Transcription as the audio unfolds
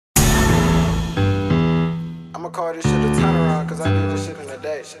don't call this shit a turnaround, cause I did this shit in a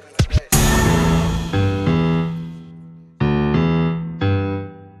day.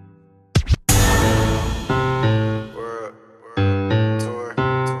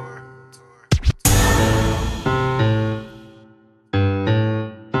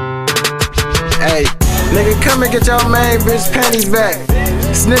 Hey, nigga, come and get your main bitch panties back.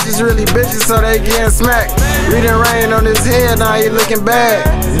 Snitches really bitches, so they getting smacked. Reading rain on his head, now he looking bad.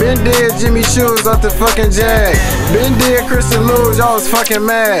 Been did Jimmy Shoes off the fucking Jag. Been did Christian Louis, y'all was fucking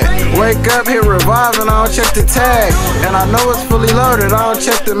mad. Wake up, hit revive, and I don't check the tag. And I know it's fully loaded, I don't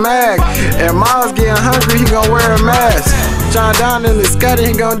check the mag. And Miles getting hungry, he gon' wear a mask. John down in the scatty,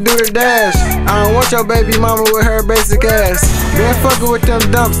 he gon' do the dash. I don't want your baby mama with her basic ass. Been fucking with them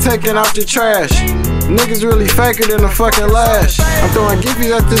dumps, taking out the trash. Niggas really faker than a fucking lash. I'm throwing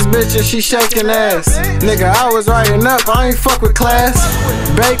giffies at this bitch and she shaking ass. Nigga, I was writing up, I ain't fuck with class.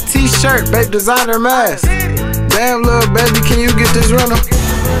 Baked t-shirt, baked designer mask. Damn little baby, can you get this rental?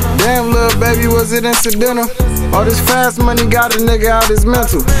 Damn little baby, was it incidental? All this fast money got a nigga out his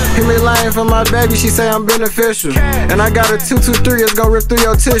mental. He me lying for my baby, she say I'm beneficial. And I got a 223, it's gon' rip through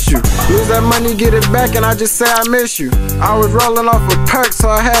your tissue. Lose that money, get it back, and I just say I miss you. I was rolling off a perk, so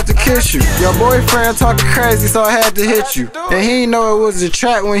I had to kiss you. Your boyfriend talking crazy, so I had to hit you. And he ain't know it was a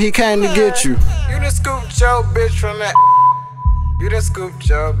trap when he came to get you. You done scooped your bitch from that. You done scooped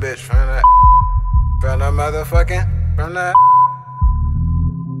your bitch from that. From that motherfucking, from that.